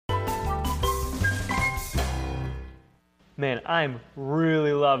Man, I'm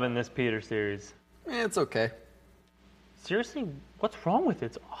really loving this Peter series. It's okay. Seriously, what's wrong with it?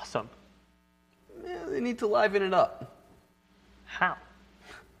 It's awesome. They need to liven it up. How?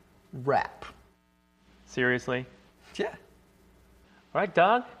 Rap. Seriously? Yeah. All right,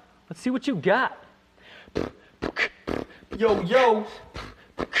 dog, let's see what you got. Yo.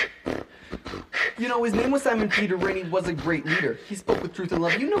 You know, his name was Simon Peter, and he was a great leader. He spoke with truth and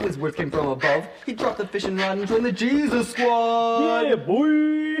love. You know his words came from above. He dropped the fishing rod and joined the Jesus Squad. Yeah,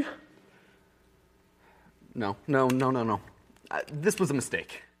 boy. No. This was a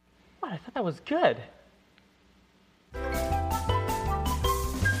mistake. What? I thought that was good. I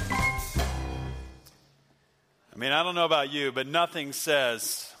mean, I don't know about you, but nothing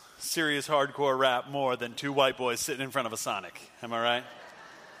says serious hardcore rap more than two white boys sitting in front of a Sonic. Am I right?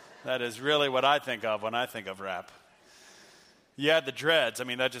 That is really what I think of when I think of rap. You add the dreads, I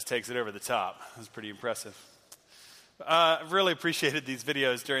mean, that just takes it over the top. That's pretty impressive. I've really appreciated these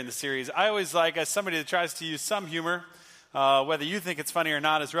videos during the series. I always like, as somebody that tries to use some humor, whether you think it's funny or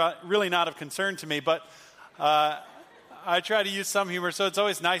not is really not of concern to me, but I try to use some humor, so it's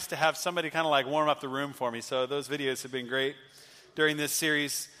always nice to have somebody kind of like warm up the room for me. So those videos have been great during this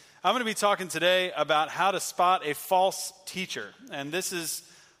series. I'm going to be talking today about how to spot a false teacher. And this is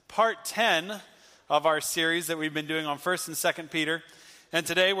part 10 of our series that we've been doing on 1st and 2nd Peter. And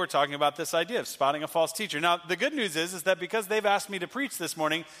today we're talking about this idea of spotting a false teacher. Now, the good news is that because they've asked me to preach this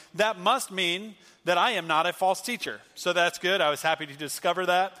morning, that must mean that I am not a false teacher. So that's good. I was happy to discover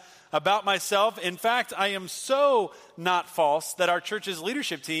that about myself. In fact, I am so not false that our church's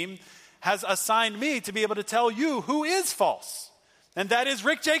leadership team has assigned me to be able to tell you who is false. And that is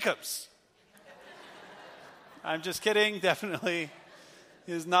Rick Jacobs. I'm just kidding. Definitely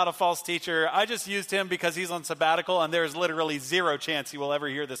is not a false teacher. I just used him because he's on sabbatical and there's literally zero chance he will ever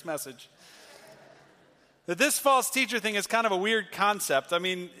hear this message. But this false teacher thing is kind of a weird concept. I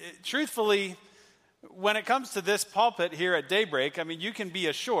mean, truthfully, when it comes to this pulpit here at Daybreak, I mean, you can be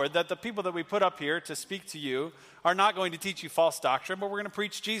assured that the people that we put up here to speak to you are not going to teach you false doctrine, but we're going to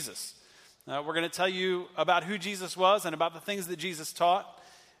preach Jesus. We're going to tell you about who Jesus was and about the things that Jesus taught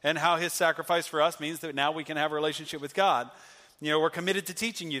and how his sacrifice for us means that now we can have a relationship with God. You know, we're committed to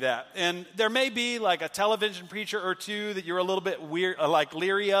teaching you that. And there may be like a television preacher or two that you're a little bit weird, like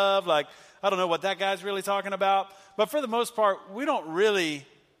leery of, like, I don't know what that guy's really talking about. But for the most part, we don't really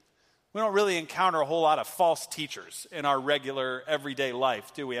encounter a whole lot of false teachers in our regular everyday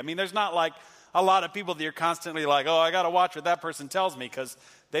life, do we? I mean, there's not like a lot of people that you're constantly like, oh, I got to watch what that person tells me because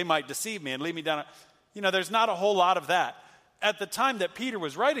they might deceive me and lead me down. There's not a whole lot of that. At the time that Peter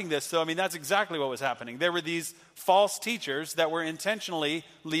was writing this, though, I mean, that's exactly what was happening. There were these false teachers that were intentionally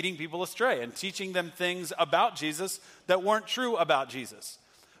leading people astray and teaching them things about Jesus that weren't true about Jesus.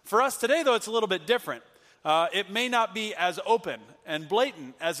 For us today, though, it's a little bit different. It may not be as open and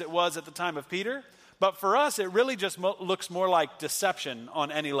blatant as it was at the time of Peter, but for us, it really just looks more like deception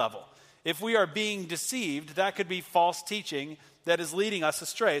on any level. If we are being deceived, that could be false teaching that is leading us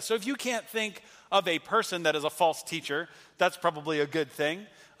astray. So if you can't think of a person that is a false teacher, that's probably a good thing.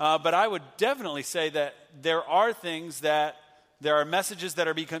 But I would definitely say that there are messages that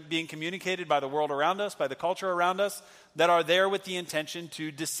are being communicated by the world around us, by the culture around us, that are there with the intention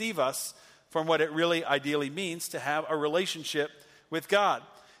to deceive us from what it really ideally means to have a relationship with God.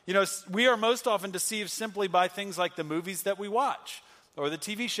 You know, we are most often deceived simply by things like the movies that we watch, or the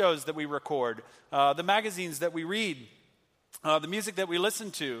TV shows that we record, the magazines that we read, the music that we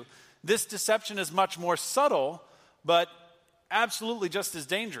listen to. This deception is much more subtle, but absolutely just as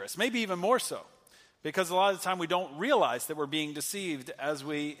dangerous, maybe even more so, because a lot of the time we don't realize that we're being deceived as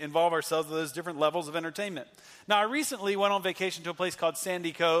we involve ourselves with those different levels of entertainment. Now, I recently went on vacation to a place called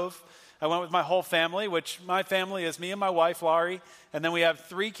Sandy Cove. I went with my whole family, which my family is me and my wife, Laurie, and then we have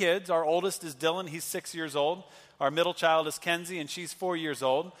 3 kids. Our oldest is Dylan, he's 6 years old. Our middle child is Kenzie, and she's 4 years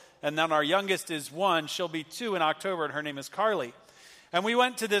old. And then our youngest is 1, she'll be 2 in October, and her name is Carly. And we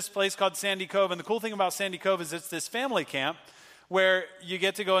went to this place called Sandy Cove, and the cool thing about Sandy Cove is it's this family camp where you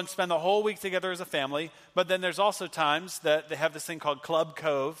get to go and spend the whole week together as a family, but then there's also times that they have this thing called Club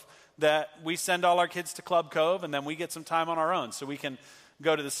Cove that we send all our kids to Club Cove, and then we get some time on our own. So we can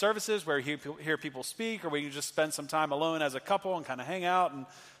go to the services where you hear people speak, or we can just spend some time alone as a couple and kind of hang out and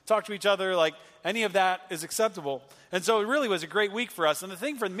talk to each other. Like, any of that is acceptable. And so it really was a great week for us. And the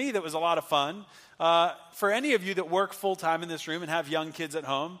thing for me that was a lot of fun, for any of you that work full-time in this room and have young kids at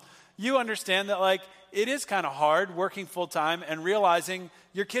home, you understand that, like, it is kind of hard working full-time and realizing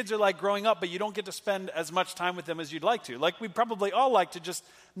your kids are, like, growing up, but you don't get to spend as much time with them as you'd like to. Like, we'd probably all like to just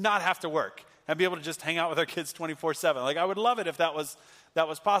not have to work and be able to just hang out with our kids 24/7. Like, I would love it if that was that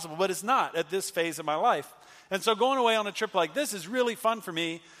was possible, but it's not at this phase of my life. And so going away on a trip like this is really fun for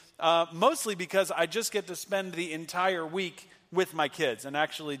me, mostly because I just get to spend the entire week with my kids and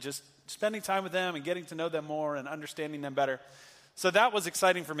actually just spending time with them and getting to know them more and understanding them better. So that was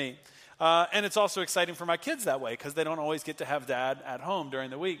exciting for me. And it's also exciting for my kids that way because they don't always get to have dad at home during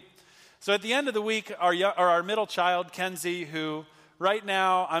the week. So at the end of the week, our middle child, Kenzie, who right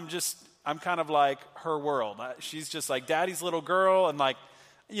now I'm kind of like her world. She's just like daddy's little girl, and like,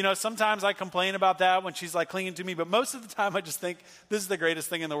 you know, sometimes I complain about that when she's like clinging to me, but most of the time I just think this is the greatest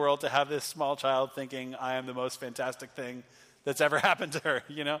thing in the world to have this small child thinking I am the most fantastic thing that's ever happened to her,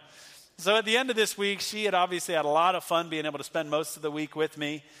 you know? So at the end of this week, she had obviously had a lot of fun being able to spend most of the week with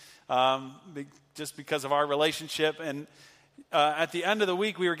me, just because of our relationship. And at the end of the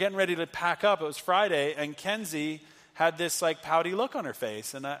week, we were getting ready to pack up. It was Friday, and Kenzie had this like pouty look on her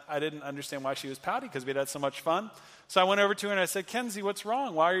face. And I didn't understand why she was pouty because we'd had so much fun. So I went over to her and I said, Kenzie, what's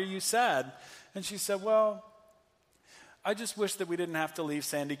wrong? Why are you sad? And she said, well, I just wish that we didn't have to leave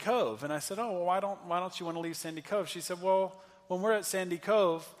Sandy Cove. And I said, oh, well, why don't you want to leave Sandy Cove? She said, well, when we're at Sandy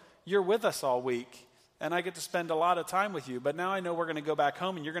Cove, you're with us all week, and I get to spend a lot of time with you. But now I know we're going to go back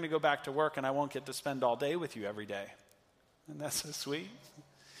home, and you're going to go back to work, and I won't get to spend all day with you every day. And that's so sweet.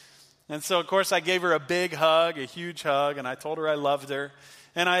 And so, of course, I gave her a big hug, a huge hug, and I told her I loved her.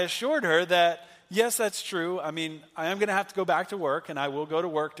 And I assured her that, yes, that's true. I mean, I am going to have to go back to work, and I will go to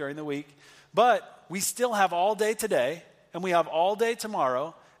work during the week. But we still have all day today, and we have all day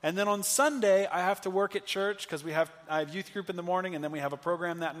tomorrow. And then on Sunday, I have to work at church because I have youth group in the morning, and then we have a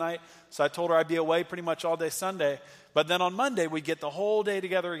program that night. So I told her I'd be away pretty much all day Sunday. But then on Monday, we get the whole day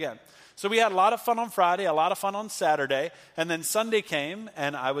together again. So we had a lot of fun on Friday, a lot of fun on Saturday, and then Sunday came,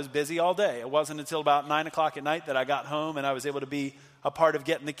 and I was busy all day. It wasn't until about 9 o'clock at night that I got home, and I was able to be a part of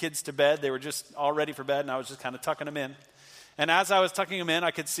getting the kids to bed. They were just all ready for bed, and I was just kind of tucking them in. And as I was tucking them in,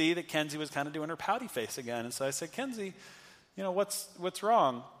 I could see that Kenzie was kind of doing her pouty face again. And so I said, Kenzie, you know, what's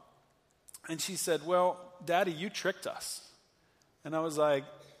wrong? And she said, well, Daddy, you tricked us. And I was like,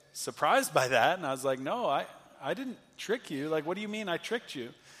 surprised by that. And I was like, no, I didn't trick you. Like, what do you mean I tricked you?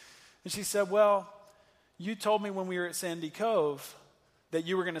 And she said, well, you told me when we were at Sandy Cove that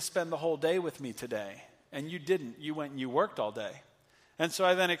you were going to spend the whole day with me today. And you didn't. You went and you worked all day. And so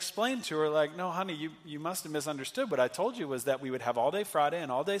I then explained to her, like, no, honey, you must have misunderstood. What I told you was that we would have all day Friday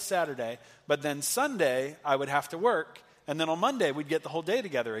and all day Saturday, but then Sunday I would have to work, and then on Monday we'd get the whole day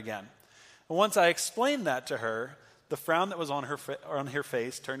together again. And once I explained that to her, the frown that was on her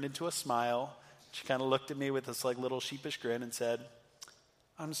face turned into a smile. She kind of looked at me with this like little sheepish grin and said,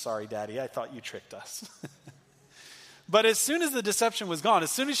 I'm sorry, Daddy, I thought you tricked us. But as soon as the deception was gone,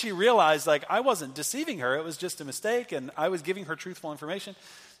 as soon as she realized like I wasn't deceiving her, it was just a mistake and I was giving her truthful information,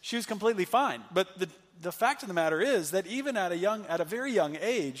 she was completely fine. But the fact of the matter is that even at a very young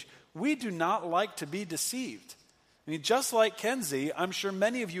age, we do not like to be deceived. I mean, just like Kenzie, I'm sure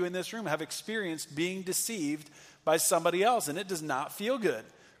many of you in this room have experienced being deceived by somebody else, and it does not feel good.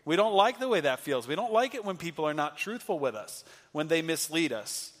 We don't like the way that feels. We don't like it when people are not truthful with us, when they mislead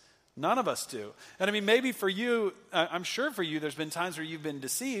us. None of us do. And I mean, maybe for you, I'm sure for you, there's been times where you've been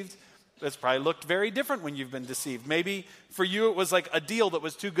deceived. It's probably looked very different when you've been deceived. Maybe for you, it was like a deal that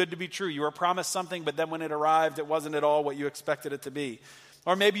was too good to be true. You were promised something, but then when it arrived, it wasn't at all what you expected it to be.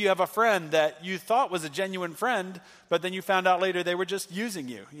 Or maybe you have a friend that you thought was a genuine friend, but then you found out later they were just using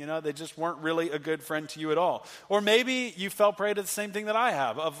you. You know, they just weren't really a good friend to you at all. Or maybe you fell prey to the same thing that I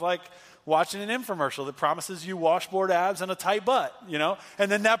have, of like watching an infomercial that promises you washboard abs and a tight butt, you know,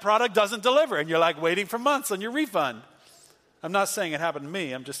 and then that product doesn't deliver, and you're like waiting for months on your refund. I'm not saying it happened to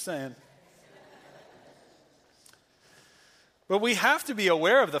me, I'm just saying. But we have to be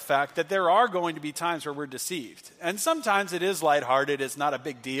aware of the fact that there are going to be times where we're deceived. And sometimes it is lighthearted, it's not a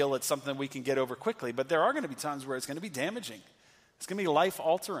big deal, it's something we can get over quickly. But there are going to be times where it's going to be damaging. It's going to be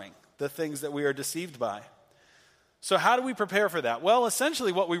life-altering, the things that we are deceived by. So how do we prepare for that? Well,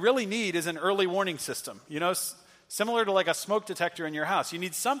 essentially what we really need is an early warning system. You know, similar to like a smoke detector in your house. You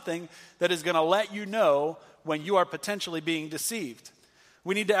need something that is going to let you know when you are potentially being deceived.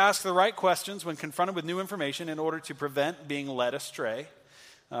 We need to ask the right questions when confronted with new information in order to prevent being led astray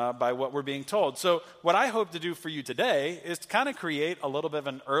by what we're being told. So what I hope to do for you today is to kind of create a little bit of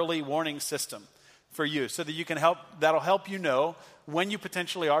an early warning system for you so that that'll help you know when you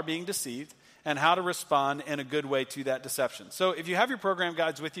potentially are being deceived and how to respond in a good way to that deception. So if you have your program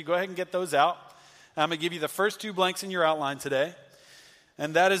guides with you, go ahead and get those out. I'm going to give you the first 2 blanks in your outline today.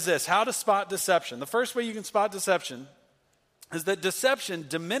 And that is this: how to spot deception. The first way you can spot deception is that deception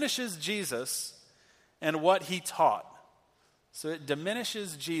diminishes Jesus and what he taught. So it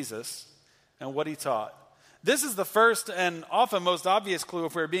diminishes Jesus and what he taught. This is the first and often most obvious clue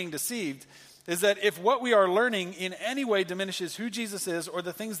if we're being deceived, is that if what we are learning in any way diminishes who Jesus is or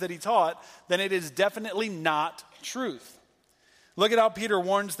the things that he taught, then it is definitely not truth. Look at how Peter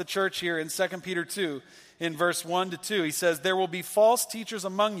warns the church here in 2 Peter 2 in verse 1-2. He says, "There will be false teachers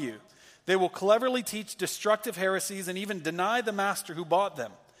among you. They will cleverly teach destructive heresies and even deny the master who bought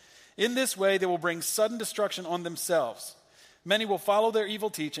them. In this way, they will bring sudden destruction on themselves. Many will follow their evil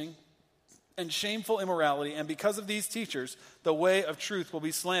teaching and shameful immorality, and because of these teachers, the way of truth will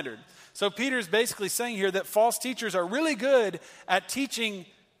be slandered." So Peter's basically saying here that false teachers are really good at teaching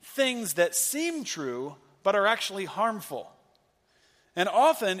things that seem true, but are actually harmful. And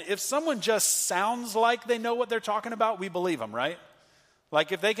often, if someone just sounds like they know what they're talking about, we believe them, right?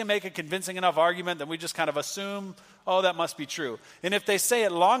 Like if they can make a convincing enough argument, then we just kind of assume, oh, that must be true. And if they say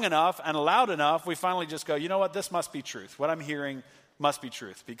it long enough and loud enough, we finally just go, you know what, this must be truth. What I'm hearing must be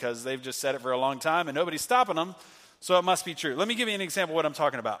truth because they've just said it for a long time and nobody's stopping them, so it must be true. Let me give you an example of what I'm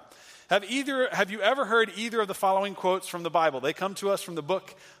talking about. Have you ever heard either of the following quotes from the Bible? They come to us from the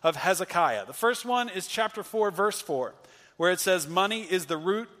book of Hezekiah. The first one is chapter 4, verse 4, where it says, "Money is the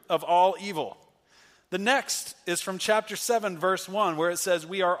root of all evil." The next is from chapter 7, verse 1, where it says,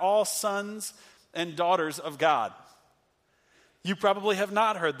 "We are all sons and daughters of God." You probably have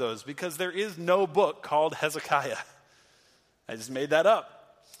not heard those because there is no book called Hezekiah. I just made that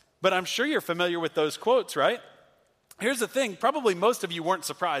up. But I'm sure you're familiar with those quotes, right? Here's the thing. Probably most of you weren't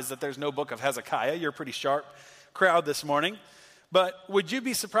surprised that there's no book of Hezekiah. You're a pretty sharp crowd this morning. But would you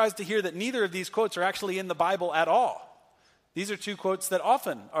be surprised to hear that neither of these quotes are actually in the Bible at all? These are two quotes that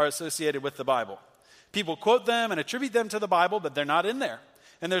often are associated with the Bible. People quote them and attribute them to the Bible, but they're not in there.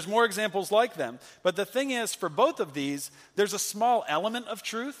 And there's more examples like them. But the thing is, for both of these, there's a small element of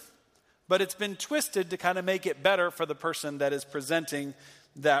truth, but it's been twisted to kind of make it better for the person that is presenting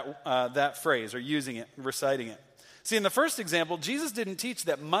that phrase or using it, reciting it. See, in the first example, Jesus didn't teach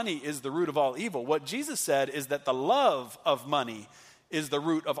that money is the root of all evil. What Jesus said is that the love of money is the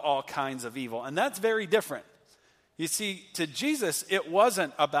root of all kinds of evil. And that's very different. You see, to Jesus, it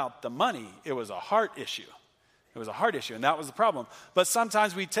wasn't about the money. It was a heart issue. It was a heart issue, and that was the problem. But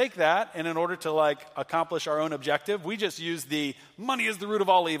sometimes we take that, and in order to accomplish our own objective, we just use the money is the root of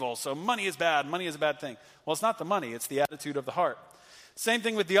all evil, so money is bad, money is a bad thing. Well, it's not the money, it's the attitude of the heart. Same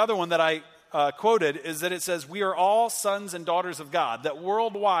thing with the other one that I quoted is that it says, "We are all sons and daughters of God," that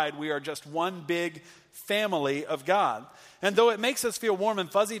worldwide we are just one big family of God. And though it makes us feel warm and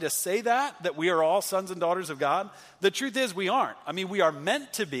fuzzy to say that we are all sons and daughters of God, the truth is we aren't. I mean, we are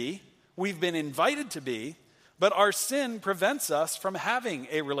meant to be, we've been invited to be, but our sin prevents us from having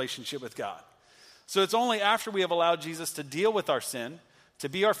a relationship with God. So it's only after we have allowed Jesus to deal with our sin, to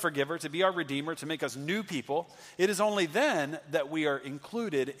be our forgiver, to be our redeemer, to make us new people, it is only then that we are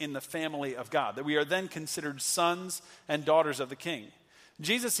included in the family of God, that we are then considered sons and daughters of the King.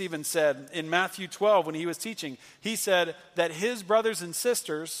 Jesus even said in Matthew 12 when he was teaching, he said that his brothers and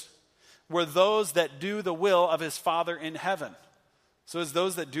sisters were those that do the will of his Father in heaven. So as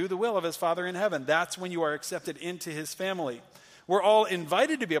those that do the will of his Father in heaven, that's when you are accepted into his family. We're all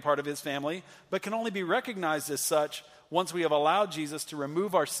invited to be a part of his family, but can only be recognized as such once we have allowed Jesus to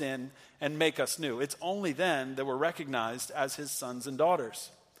remove our sin and make us new. It's only then that we're recognized as his sons and daughters.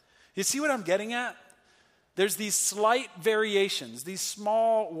 You see what I'm getting at? There's these slight variations, these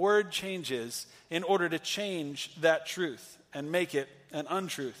small word changes in order to change that truth and make it an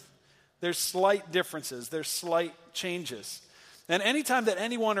untruth. There's slight differences, there's slight changes. And anytime that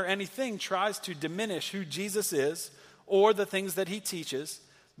anyone or anything tries to diminish who Jesus is or the things that he teaches,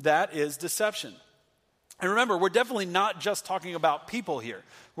 that is deception. And remember, we're definitely not just talking about people here.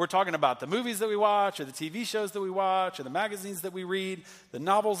 We're talking about the movies that we watch or the TV shows that we watch or the magazines that we read, the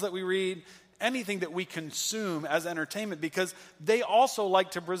novels that we read, anything that we consume as entertainment, because they also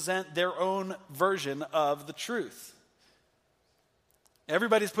like to present their own version of the truth.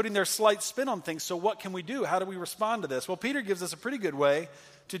 Everybody's putting their slight spin on things, so what can we do? How do we respond to this? Well, Peter gives us a pretty good way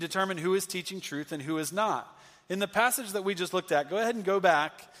to determine who is teaching truth and who is not. In the passage that we just looked at, go ahead and go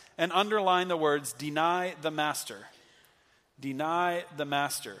back and underline the words, "deny the master." Deny the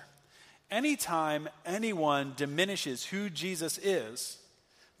master. Anytime anyone diminishes who Jesus is,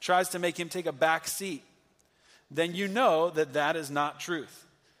 tries to make him take a back seat, then you know that that is not truth.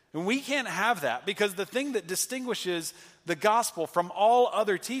 And we can't have that, because the thing that distinguishes the gospel from all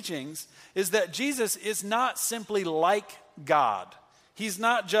other teachings is that Jesus is not simply like God. He's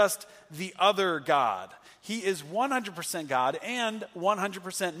not just the other God. He is 100% God and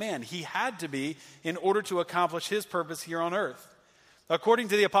 100% man. He had to be in order to accomplish his purpose here on earth. According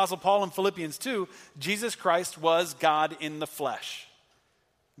to the Apostle Paul in Philippians 2, Jesus Christ was God in the flesh.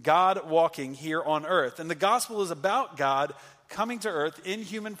 God walking here on earth. And the gospel is about God coming to earth in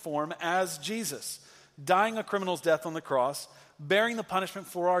human form as Jesus, dying a criminal's death on the cross, bearing the punishment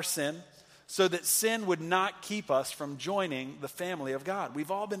for our sin, so that sin would not keep us from joining the family of God.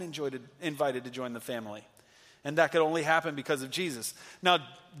 We've all been invited to join the family. And that could only happen because of Jesus. Now,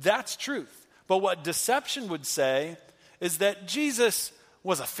 that's truth. But what deception would say is that Jesus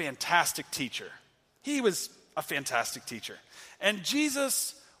was a fantastic teacher. He was a fantastic teacher. And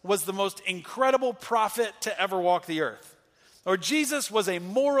Jesus was the most incredible prophet to ever walk the earth. Or Jesus was a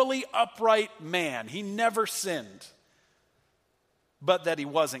morally upright man. He never sinned. But that he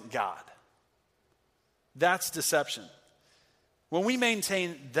wasn't God. That's deception. When we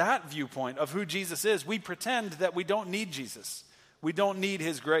maintain that viewpoint of who Jesus is, we pretend that we don't need Jesus. We don't need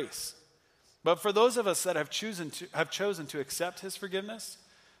his grace. But for those of us that have chosen to accept his forgiveness,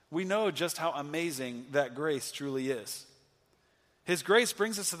 we know just how amazing that grace truly is. His grace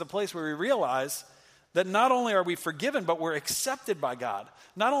brings us to the place where we realize that not only are we forgiven, but we're accepted by God.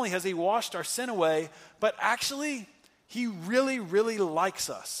 Not only has he washed our sin away, but actually, he really, really likes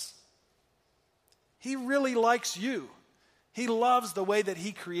us. He really likes you. He loves the way that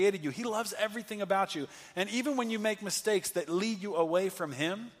he created you. He loves everything about you. And even when you make mistakes that lead you away from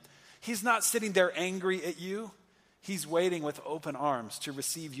him, he's not sitting there angry at you. He's waiting with open arms to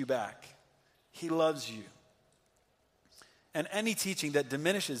receive you back. He loves you. And any teaching that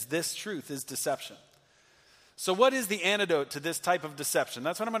diminishes this truth is deception. So what is the antidote to this type of deception?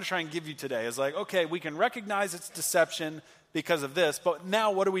 That's what I'm going to try and give you today. Is like, okay, we can recognize it's deception because of this, but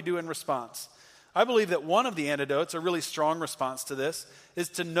now what do we do in response? I believe that one of the antidotes, a really strong response to this, is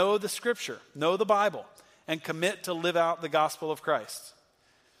to know the Scripture, know the Bible, and commit to live out the gospel of Christ.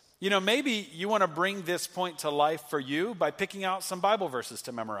 You know, maybe you want to bring this point to life for you by picking out some Bible verses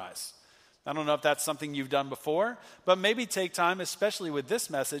to memorize. I don't know if that's something you've done before, but maybe take time, especially with this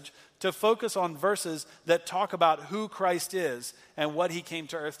message, to focus on verses that talk about who Christ is and what he came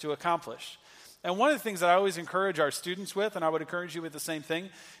to earth to accomplish. And one of the things that I always encourage our students with, and I would encourage you with the same thing,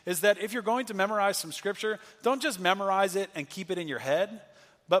 is that if you're going to memorize some scripture, don't just memorize it and keep it in your head,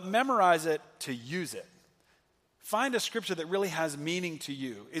 but memorize it to use it. Find a scripture that really has meaning to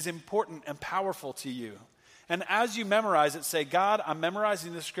you, is important and powerful to you. And as you memorize it, say, God, I'm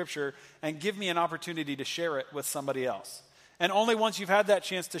memorizing this scripture, and give me an opportunity to share it with somebody else. And only once you've had that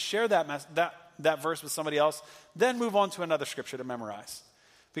chance to share that verse with somebody else, then move on to another scripture to memorize.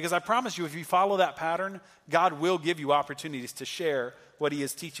 Because I promise you, if you follow that pattern, God will give you opportunities to share what he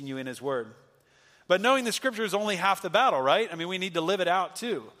is teaching you in his word. But knowing the scripture is only half the battle, right? I mean, we need to live it out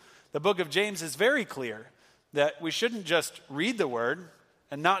too. The book of James is very clear that we shouldn't just read the word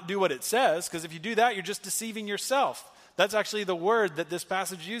and not do what it says, because if you do that, you're just deceiving yourself. That's actually the word that this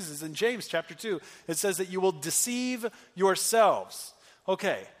passage uses in James chapter 2. It says that you will deceive yourselves.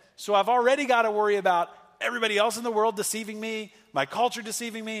 Okay, so I've already got to worry about everybody else in the world deceiving me, my culture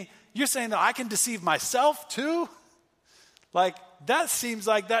deceiving me. You're saying that I can deceive myself too? Like, that seems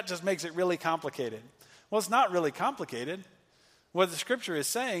like that just makes it really complicated. Well, it's not really complicated. What the scripture is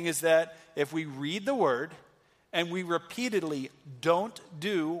saying is that if we read the word and we repeatedly don't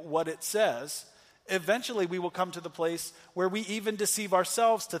do what it says, eventually we will come to the place where we even deceive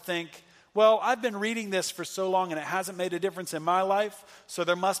ourselves to think, well, I've been reading this for so long and it hasn't made a difference in my life, so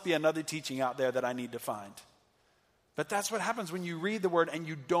there must be another teaching out there that I need to find. But that's what happens when you read the word and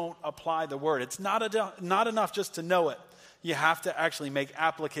you don't apply the word. It's not enough just to know it. You have to actually make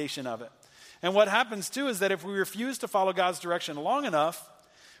application of it. And what happens too is that if we refuse to follow God's direction long enough,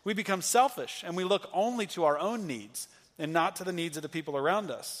 we become selfish and we look only to our own needs and not to the needs of the people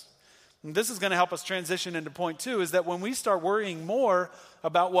around us. And this is going to help us transition into point 2, is that when we start worrying more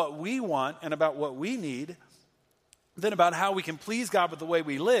about what we want and about what we need than about how we can please God with the way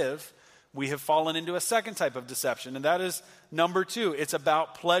we live, we have fallen into a second type of deception, and that is number 2. It's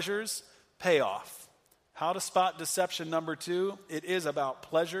about pleasures, payoff. How to spot deception number 2? It is about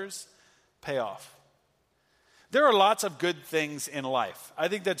pleasures, payoff. There are lots of good things in life. I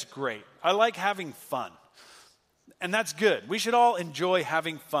think that's great. I like having fun. And that's good. We should all enjoy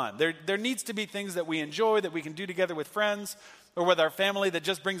having fun. There needs to be things that we enjoy that we can do together with friends or with our family that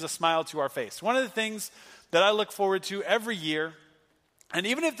just brings a smile to our face. One of the things that I look forward to every year, and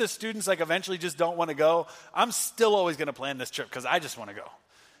even if the students eventually just don't want to go, I'm still always going to plan this trip because I just want to go.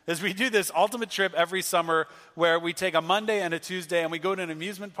 Is we do this ultimate trip every summer where we take a Monday and a Tuesday and we go to an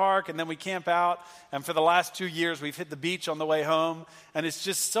amusement park and then we camp out. And for the last 2 years, we've hit the beach on the way home. And it's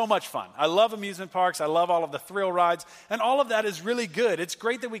just so much fun. I love amusement parks. I love all of the thrill rides. And all of that is really good. It's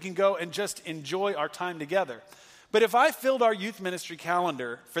great that we can go and just enjoy our time together. But if I filled our youth ministry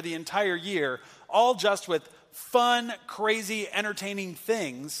calendar for the entire year, all just with fun, crazy, entertaining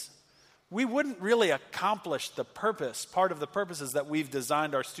things, we wouldn't really accomplish the purpose, part of the purposes that we've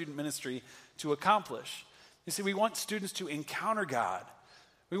designed our student ministry to accomplish. You see, we want students to encounter God.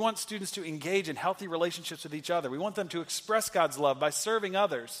 We want students to engage in healthy relationships with each other. We want them to express God's love by serving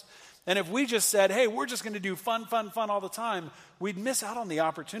others. And if we just said, hey, we're just going to do fun all the time, we'd miss out on the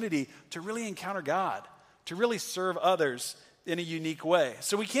opportunity to really encounter God, to really serve others in a unique way.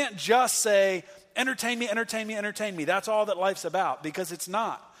 So we can't just say, entertain me. That's all that life's about, because it's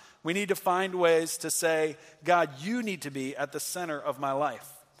not. We need to find ways to say, God, you need to be at the center of my life.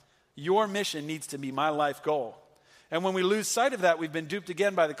 Your mission needs to be my life goal. And when we lose sight of that, we've been duped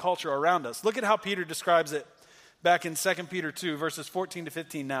again by the culture around us. Look at how Peter describes it back in 2 Peter 2, verses 14 to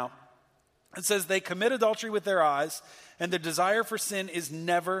 15 now. It says, they commit adultery with their eyes, and their desire for sin is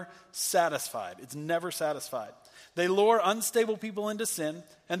never satisfied. It's never satisfied. They lure unstable people into sin,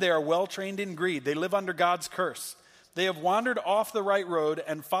 and they are well trained in greed. They live under God's curse. They have wandered off the right road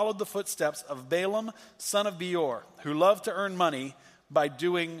and followed the footsteps of Balaam, son of Beor, who loved to earn money by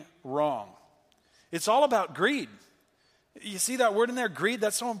doing wrong. It's all about greed. You see that word in there, greed?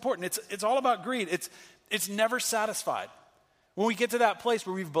 That's so important. It's all about greed. It's never satisfied. When we get to that place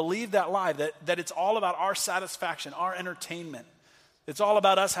where we've believed that lie, that it's all about our satisfaction, our entertainment, it's all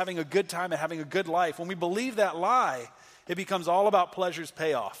about us having a good time and having a good life. When we believe that lie, it becomes all about pleasure's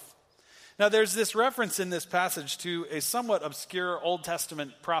payoff. Now, there's this reference in this passage to a somewhat obscure Old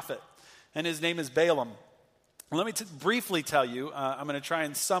Testament prophet, and his name is Balaam. Let me briefly tell you, I'm going to try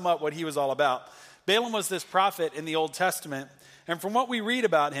and sum up what he was all about. Balaam was this prophet in the Old Testament, and from what we read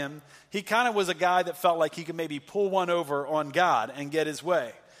about him, he kind of was a guy that felt like he could maybe pull one over on God and get his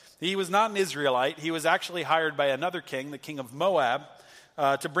way. He was not an Israelite. He was actually hired by another king, the king of Moab,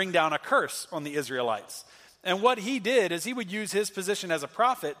 to bring down a curse on the Israelites. And what he did is he would use his position as a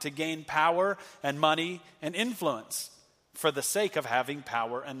prophet to gain power and money and influence for the sake of having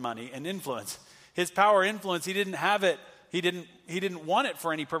power and money and influence. His power and influence, he didn't have it. He didn't want it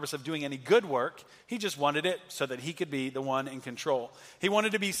for any purpose of doing any good work. He just wanted it so that he could be the one in control. He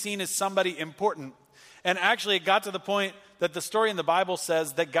wanted to be seen as somebody important. And actually, it got to the point that the story in the Bible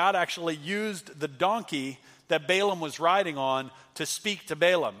says that God actually used the donkey that Balaam was riding on to speak to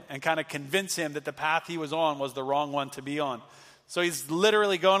Balaam and kind of convince him that the path he was on was the wrong one to be on. So he's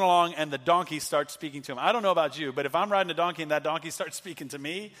literally going along and the donkey starts speaking to him. I don't know about you, but if I'm riding a donkey and that donkey starts speaking to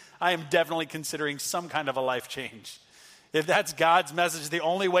me, I am definitely considering some kind of a life change. If that's God's message, the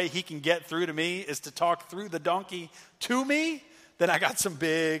only way he can get through to me is to talk through the donkey to me, then I got some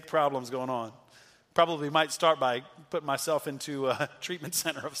big problems going on. Probably might start by putting myself into a treatment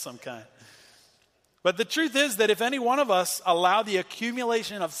center of some kind. But the truth is that if any one of us allow the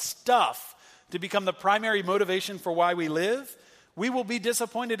accumulation of stuff to become the primary motivation for why we live, we will be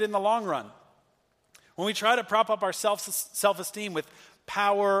disappointed in the long run. When we try to prop up our self-esteem with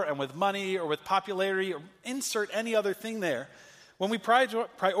power and with money or with popularity or insert any other thing there, when we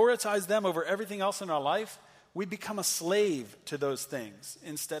prioritize them over everything else in our life, we become a slave to those things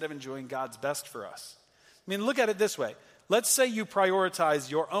instead of enjoying God's best for us. I mean, look at it this way. Let's say you prioritize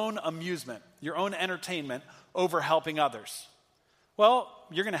your own amusement, your own entertainment over helping others. Well,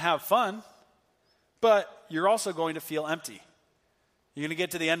 you're going to have fun, but you're also going to feel empty. You're going to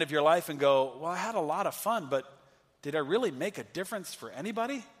get to the end of your life and go, well, I had a lot of fun, but did I really make a difference for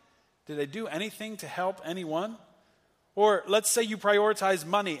anybody? Did I do anything to help anyone? Or let's say you prioritize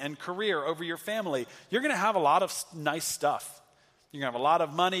money and career over your family. You're going to have a lot of nice stuff. You're going to have a lot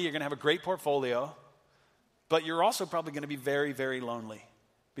of money. You're going to have a great portfolio. But you're also probably going to be very, very lonely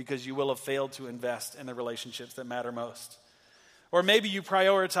because you will have failed to invest in the relationships that matter most. Or maybe you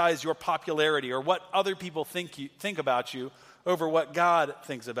prioritize your popularity or what other people think about you over what God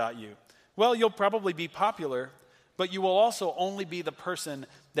thinks about you. Well, you'll probably be popular, but you will also only be the person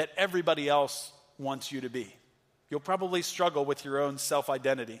that everybody else wants you to be. You'll probably struggle with your own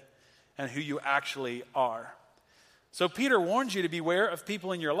self-identity and who you actually are. So Peter warns you to beware of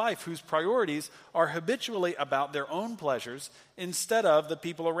people in your life whose priorities are habitually about their own pleasures instead of the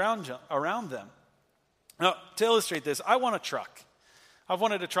people around them. Now, to illustrate this, I want a truck. I've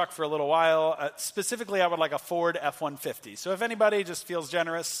wanted a truck for a little while. Specifically, I would like a Ford F-150. So if anybody just feels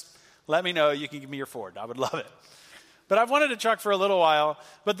generous, let me know. You can give me your Ford. I would love it. But I've wanted a truck for a little while.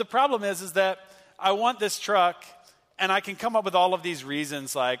 But the problem is that I want this truck, and I can come up with all of these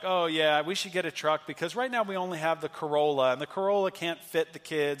reasons like, oh, yeah, we should get a truck because right now we only have the Corolla, and the Corolla can't fit the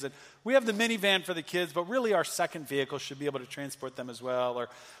kids. And we have the minivan for the kids, but really our second vehicle should be able to transport them as well. Or,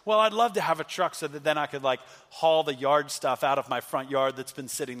 well, I'd love to have a truck so that then I could, haul the yard stuff out of my front yard that's been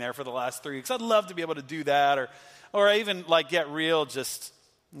sitting there for the last 3 weeks. I'd love to be able to do that. Or I even, get real just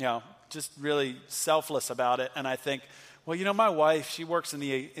just really selfless about it. And I think, well, my wife, she works in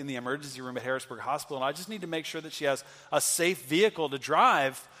the emergency room at Harrisburg Hospital, and I just need to make sure that she has a safe vehicle to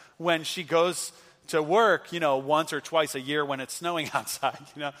drive when she goes to work, once or twice a year when it's snowing outside.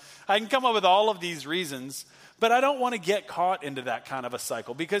 I can come up with all of these reasons, but I don't want to get caught into that kind of a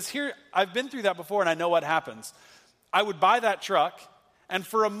cycle, because here, I've been through that before and I know what happens. I would buy that truck, and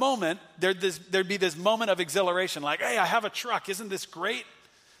for a moment, there'd be this moment of exhilaration, like, hey, I have a truck, isn't this great?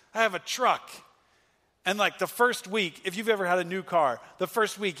 I have a truck. And like the first week, if you've ever had a new car, the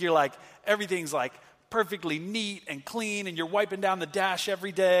first week you're like, everything's like perfectly neat and clean, and you're wiping down the dash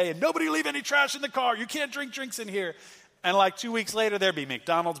every day, and nobody leave any trash in the car. You can't drink drinks in here. And like 2 weeks later, there'd be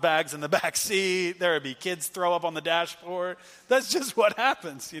McDonald's bags in the back seat. There'd be kids throw up on the dashboard. That's just what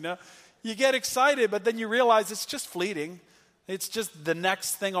happens, You get excited, but then you realize it's just fleeting. It's just the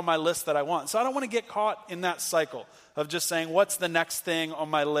next thing on my list that I want. So I don't want to get caught in that cycle of just saying, what's the next thing on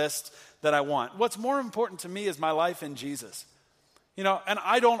my list that I want? What's more important to me is my life in Jesus. And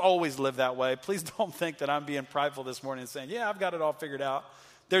I don't always live that way. Please don't think that I'm being prideful this morning and saying, yeah, I've got it all figured out.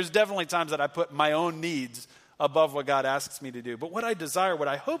 There's definitely times that I put my own needs above what God asks me to do. But what I desire, what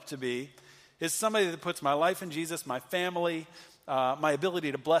I hope to be, is somebody that puts my life in Jesus, my family, my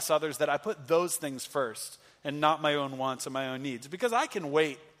ability to bless others, that I put those things first and not my own wants and my own needs. Because I can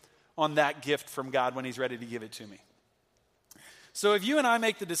wait on that gift from God when he's ready to give it to me. So if you and I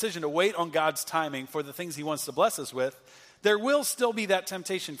make the decision to wait on God's timing for the things he wants to bless us with, there will still be that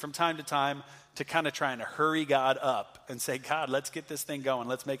temptation from time to time to kind of trying to hurry God up and say, God, let's get this thing going.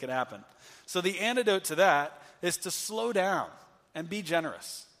 Let's make it happen. So the antidote to that is to slow down and be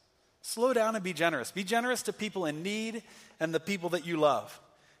generous. Slow down and be generous. Be generous to people in need and the people that you love.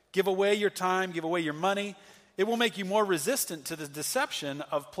 Give away your time, give away your money. It will make you more resistant to the deception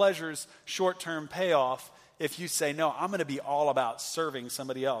of pleasure's short-term payoff if you say, no, I'm going to be all about serving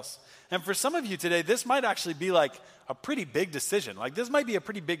somebody else. And for some of you today, this might actually be like a pretty big decision. Like this might be a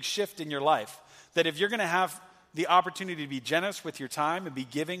pretty big shift in your life. That if you're going to have the opportunity to be generous with your time and be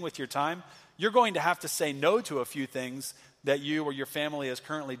giving with your time, you're going to have to say no to a few things that you or your family is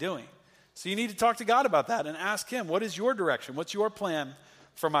currently doing. So you need to talk to God about that and ask him, what is your direction? What's your plan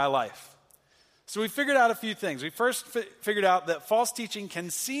for my life? So we figured out a few things. We first figured out that false teaching can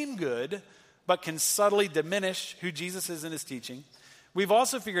seem good, but can subtly diminish who Jesus is in his teaching. We've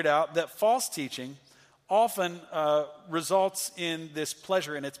also figured out that false teaching often results in this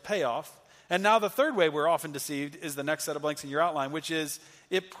pleasure and its payoff. And now the third way we're often deceived is the next set of blanks in your outline, which is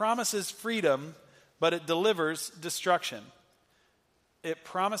it promises freedom, but it delivers destruction. It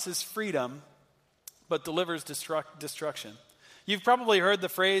promises freedom, but delivers destruction. You've probably heard the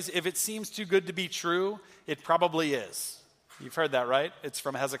phrase, if it seems too good to be true, it probably is. You've heard that, right? It's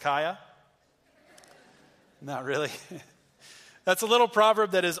from Hezekiah. Not really. That's a little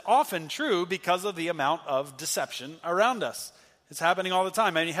proverb that is often true because of the amount of deception around us. It's happening all the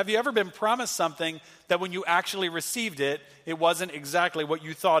time. I mean, have you ever been promised something that when you actually received it, it wasn't exactly what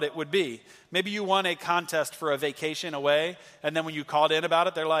you thought it would be? Maybe you won a contest for a vacation away, and then when you called in about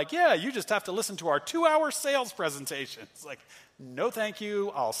it, they're like, yeah, you just have to listen to our 2-hour sales presentation. It's like, no thank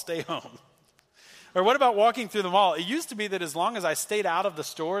you, I'll stay home. Or what about walking through the mall? It used to be that as long as I stayed out of the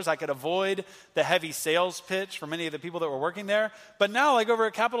stores, I could avoid the heavy sales pitch from many of the people that were working there. But now, like over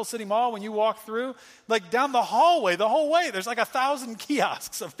at Capital City Mall, when you walk through, like down the hallway, the whole way, there's like 1,000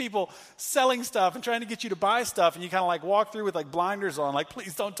 kiosks of people selling stuff and trying to get you to buy stuff. And you kind of like walk through with like blinders on, like,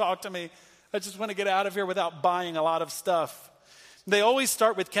 please don't talk to me. I just want to get out of here without buying a lot of stuff. They always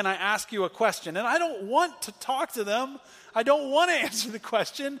start with, can I ask you a question? And I don't want to talk to them. I don't want to answer the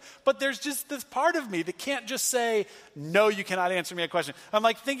question, but there's just this part of me that can't just say, no, you cannot answer me a question. I'm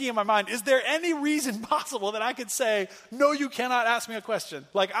like thinking in my mind, is there any reason possible that I could say, no, you cannot ask me a question?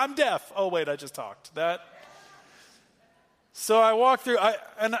 Like, I'm deaf. Oh, wait, I just talked. So I walk through,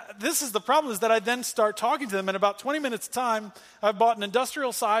 and this is the problem, is that I then start talking to them. In about 20 minutes' time, I've bought an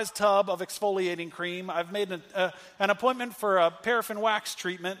industrial-sized tub of exfoliating cream. I've made an appointment for a paraffin wax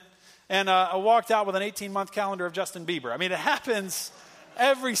treatment. And I walked out with an 18-month calendar of Justin Bieber. I mean, it happens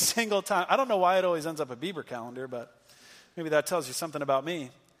every single time. I don't know why it always ends up a Bieber calendar, but maybe that tells you something about me.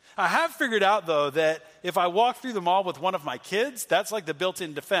 I have figured out, though, that if I walk through the mall with one of my kids, that's like the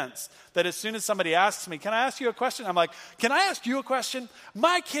built-in defense. That as soon as somebody asks me, can I ask you a question? I'm like, can I ask you a question?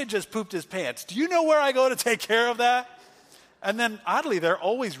 My kid just pooped his pants. Do you know where I go to take care of that? And then, oddly, they're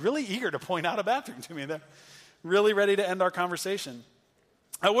always really eager to point out a bathroom to me. They're really ready to end our conversation.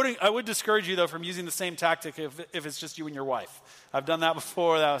 I would discourage you, though, from using the same tactic if it's just you and your wife. I've done that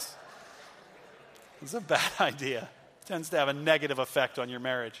before. It's a bad idea. It tends to have a negative effect on your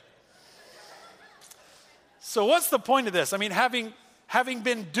marriage. So what's the point of this? I mean, having having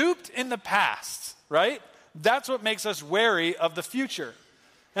been duped in the past, right? That's what makes us wary of the future.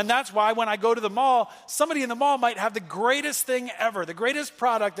 And that's why when I go to the mall, somebody in the mall might have the greatest thing ever, the greatest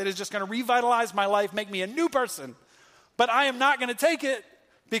product that is just going to revitalize my life, make me a new person. But I am not going to take it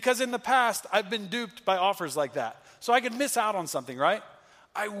because in the past, I've been duped by offers like that. So I could miss out on something, right?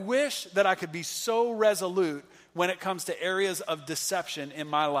 I wish that I could be so resolute when it comes to areas of deception in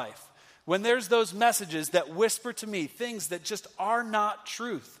my life. When there's those messages that whisper to me things that just are not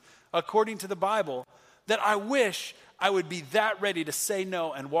truth according to the Bible, that I wish I would be that ready to say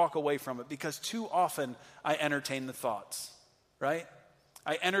no and walk away from it, because too often I entertain the thoughts, right?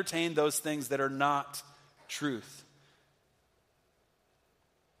 I entertain those things that are not truth.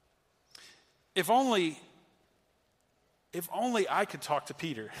 If only I could talk to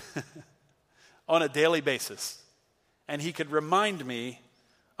Peter on a daily basis and he could remind me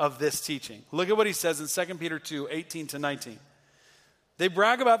of this teaching. Look at what he says in 2 Peter 2, 18 to 19. They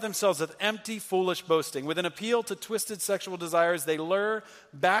brag about themselves with empty, foolish boasting. With an appeal to twisted sexual desires, they lure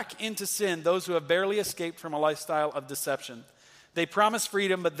back into sin those who have barely escaped from a lifestyle of deception. They promise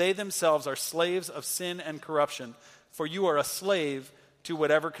freedom, but they themselves are slaves of sin and corruption, for you are a slave to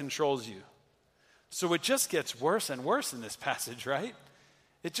whatever controls you. So it just gets worse and worse in this passage, right?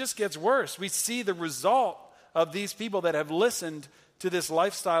 It just gets worse. We see the result of these people that have listened to this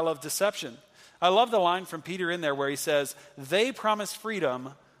lifestyle of deception. I love the line from Peter in there where he says, they promise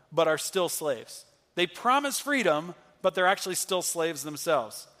freedom, but are still slaves. They promise freedom, but they're actually still slaves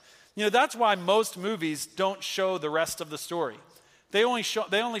themselves. You know, that's why most movies don't show the rest of the story. They only show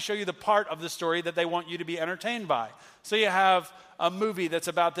you the part of the story that they want you to be entertained by. So you have a movie that's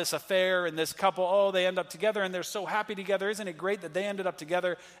about this affair and this couple, they end up together and they're so happy together. Isn't it great that they ended up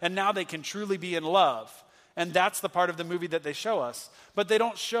together and now they can truly be in love? And that's the part of the movie that they show us. But they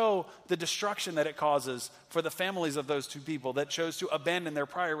don't show the destruction that it causes for the families of those two people that chose to abandon their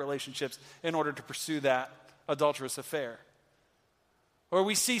prior relationships in order to pursue that adulterous affair. Or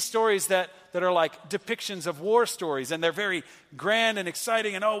we see stories that are like depictions of war stories, and they're very grand and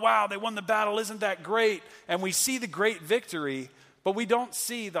exciting, and oh wow, they won the battle, isn't that great? And we see the great victory, but we don't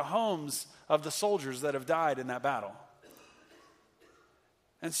see the homes of the soldiers that have died in that battle.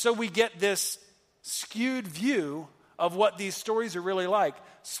 And so we get this skewed view of what these stories are really like.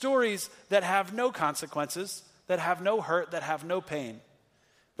 Stories that have no consequences, that have no hurt, that have no pain.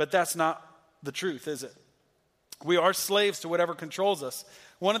 But that's not the truth, is it? We are slaves to whatever controls us.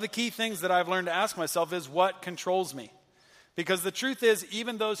 One of the key things that I've learned to ask myself is, what controls me? Because the truth is,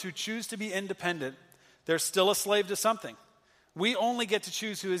 even those who choose to be independent, they're still a slave to something. We only get to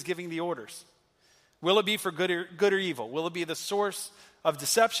choose who is giving the orders. Will it be for good or evil? Will it be the source of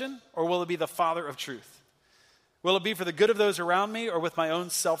deception, or will it be the father of truth? Will it be for the good of those around me, or with my own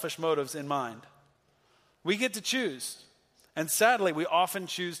selfish motives in mind? We get to choose. And sadly, we often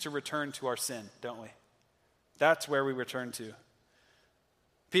choose to return to our sin, don't we? That's where we return to.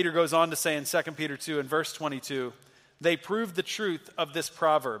 Peter goes on to say in 2 Peter 2 in verse 22, they prove the truth of this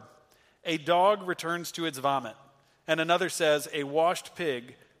proverb. A dog returns to its vomit. And another says, a washed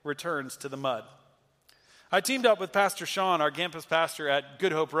pig returns to the mud. I teamed up with Pastor Sean, our campus pastor at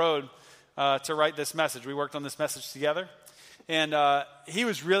Good Hope Road, to write this message. We worked on this message together. And he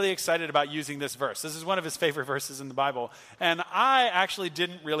was really excited about using this verse. This is one of his favorite verses in the Bible. And I actually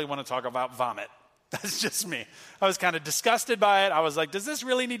didn't really want to talk about vomit. That's just me. I was kind of disgusted by it. I was like, does this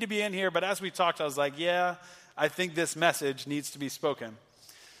really need to be in here? But as we talked, I was like, yeah, I think this message needs to be spoken.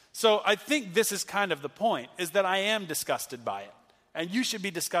 So I think this is kind of the point, is that I am disgusted by it. And you should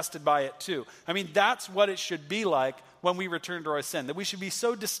be disgusted by it too. I mean, that's what it should be like when we return to our sin. That we should be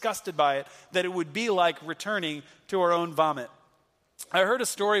so disgusted by it that it would be like returning to our own vomit. I heard a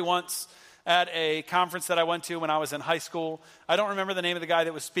story once at a conference that I went to when I was in high school. I don't remember the name of the guy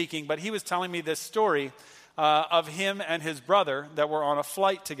that was speaking, but he was telling me this story of him and his brother that were on a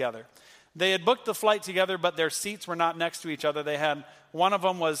flight together. They had booked the flight together, but their seats were not next to each other. They had, one of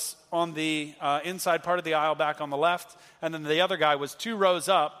them was on the inside part of the aisle back on the left, and then the other guy was 2 rows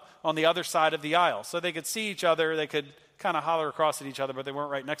up on the other side of the aisle. So they could see each other, they could kind of holler across at each other, but they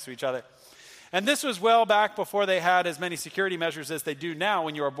weren't right next to each other. And this was well back before they had as many security measures as they do now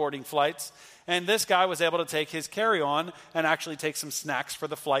when you are boarding flights. And this guy was able to take his carry-on and actually take some snacks for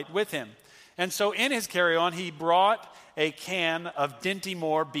the flight with him. And so in his carry-on, he brought a can of Dinty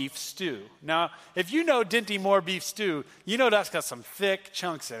Moore beef stew. Now, if you know Dinty Moore beef stew, you know that's got some thick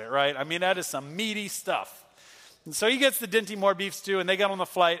chunks in it, right? I mean, that is some meaty stuff. And so he gets the Dinty Moore beef stew, and they get on the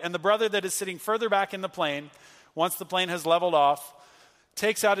flight, and the brother that is sitting further back in the plane, once the plane has leveled off,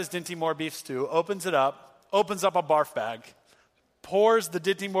 takes out his Dinty Moore beef stew, opens it up, opens up a barf bag, pours the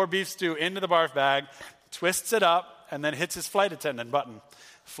Dinty Moore beef stew into the barf bag, twists it up, and then hits his flight attendant button.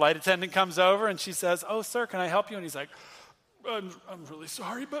 Flight attendant comes over and she says, "Oh, sir, can I help you?" And he's like, I'm really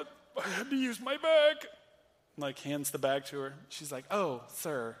sorry, but I had to use my bag. Like, hands the bag to her. She's like, "Oh,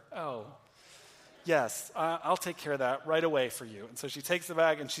 sir, oh. Yes, I'll take care of that right away for you." And so she takes the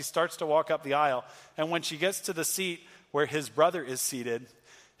bag and she starts to walk up the aisle. And when she gets to the seat where his brother is seated,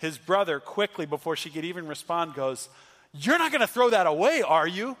 his brother quickly, before she could even respond, goes, "You're not going to throw that away, are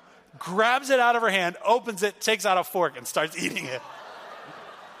you?" Grabs it out of her hand, opens it, takes out a fork, and starts eating it.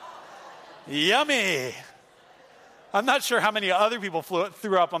 Yummy. I'm not sure how many other people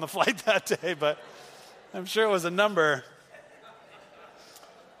threw up on the flight that day, but I'm sure it was a number.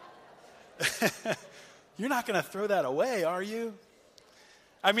 You're not going to throw that away, are you?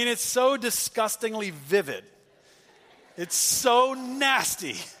 I mean, it's so disgustingly vivid. It's so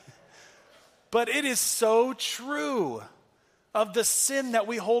nasty. But it is so true of the sin that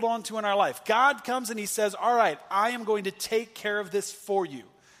we hold on to in our life. God comes and he says, "All right, I am going to take care of this for you.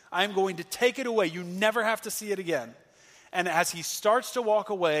 I am going to take it away. You never have to see it again." And as he starts to walk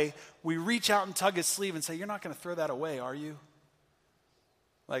away, we reach out and tug his sleeve and say, "You're not going to throw that away, are you?"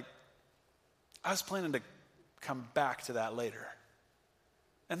 Like, I was planning to come back to that later.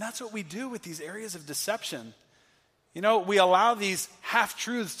 And that's what we do with these areas of deception. You know, we allow these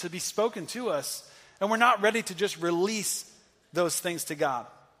half-truths to be spoken to us, and we're not ready to just release those things to God.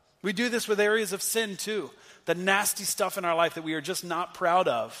 We do this with areas of sin too. The nasty stuff in our life that we are just not proud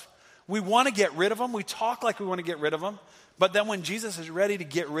of. We want to get rid of them. We talk like we want to get rid of them. But then when Jesus is ready to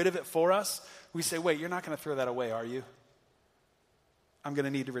get rid of it for us, we say, "Wait, you're not going to throw that away, are you? I'm going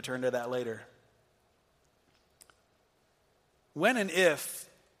to need to return to that later." When and if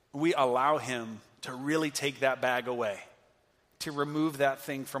we allow him to really take that bag away, to remove that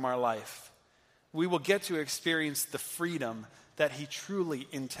thing from our life, we will get to experience the freedom that he truly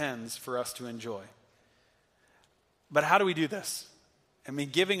intends for us to enjoy. But how do we do this? I mean,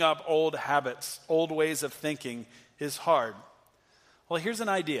 giving up old habits, old ways of thinking is hard. Well, here's an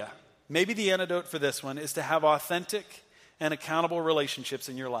idea. Maybe the antidote for this one is to have authentic and accountable relationships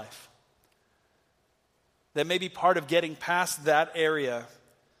in your life. That may be part of getting past that area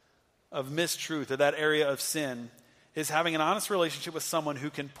of mistruth or that area of sin is having an honest relationship with someone who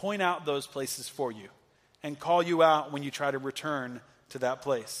can point out those places for you and call you out when you try to return to that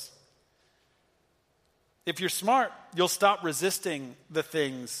place. If you're smart, you'll stop resisting the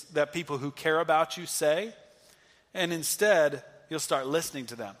things that people who care about you say, and instead, you'll start listening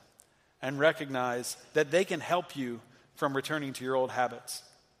to them and recognize that they can help you from returning to your old habits.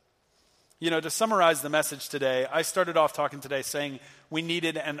 You know, to summarize the message today, I started off talking today saying we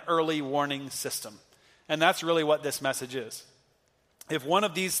needed an early warning system. And that's really what this message is. If one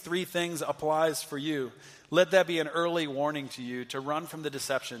of these three things applies for you, let that be an early warning to you to run from the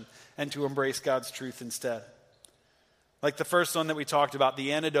deception and to embrace God's truth instead. Like the first one that we talked about,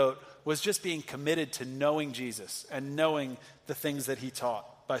 the antidote was just being committed to knowing Jesus and knowing the things that he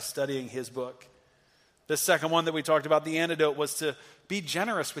taught by studying his book. The second one that we talked about, the antidote, was to be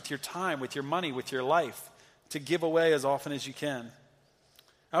generous with your time, with your money, with your life, to give away as often as you can.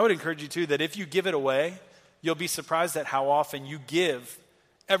 I would encourage you too that if you give it away, you'll be surprised at how often you give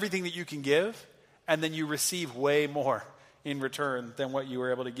everything that you can give, and then you receive way more in return than what you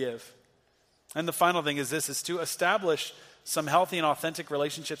were able to give. And the final thing is this, is to establish some healthy and authentic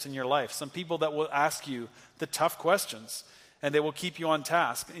relationships in your life. Some people that will ask you the tough questions, and they will keep you on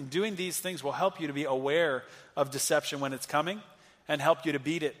task. And doing these things will help you to be aware of deception when it's coming and help you to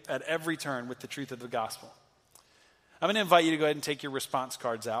beat it at every turn with the truth of the gospel. I'm going to invite you to go ahead and take your response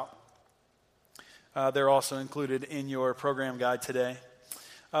cards out. They're also included in your program guide today.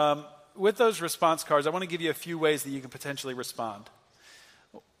 With those response cards, I want to give you a few ways that you can potentially respond.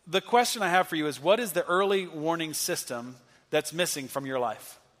 The question I have for you is, what is the early warning system that's missing from your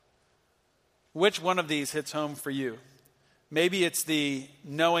life? Which one of these hits home for you? Maybe it's the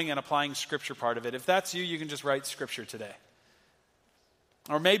knowing and applying Scripture part of it. If that's you, you can just write Scripture today.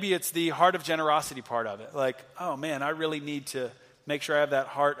 Or maybe it's the heart of generosity part of it. Like, oh man, I really need to make sure I have that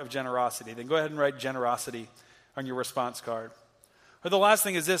heart of generosity. Then go ahead and write generosity on your response card. Or the last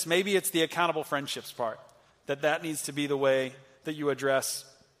thing is this, maybe it's the accountable friendships part. That needs to be the way that you address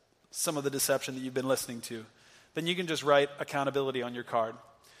some of the deception that you've been listening to. Then you can just write accountability on your card.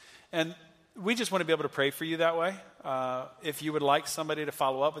 And we just want to be able to pray for you that way. If you would like somebody to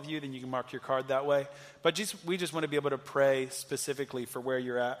follow up with you, then you can mark your card that way. But we just want to be able to pray specifically for where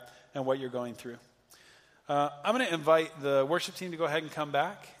you're at and what you're going through. I'm going to invite the worship team to go ahead and come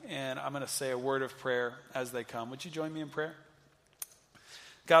back, and I'm going to say a word of prayer as they come. Would you join me in prayer?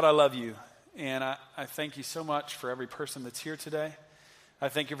 God, I love you, and I thank you so much for every person that's here today. I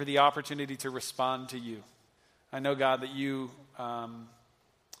thank you for the opportunity to respond to you. I know, God, that you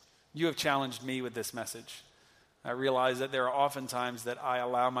have challenged me with this message. I realize that there are often times that I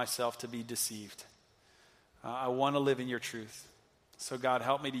allow myself to be deceived. I want to live in your truth. So God,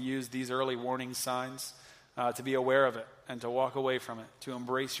 help me to use these early warning signs to be aware of it and to walk away from it, to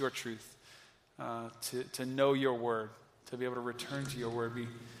embrace your truth, to know your word, to be able to return to your word.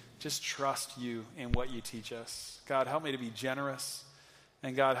 Just trust you in what you teach us. God, help me to be generous.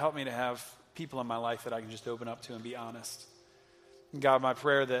 And God, help me to have people in my life that I can just open up to and be honest. And God, my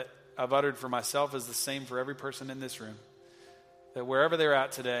prayer that I've uttered for myself is the same for every person in this room. That wherever they're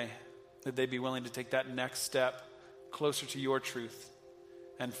at today, that they be willing to take that next step closer to your truth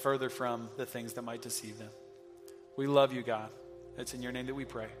and further from the things that might deceive them. We love you, God. It's in your name that we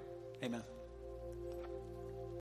pray. Amen.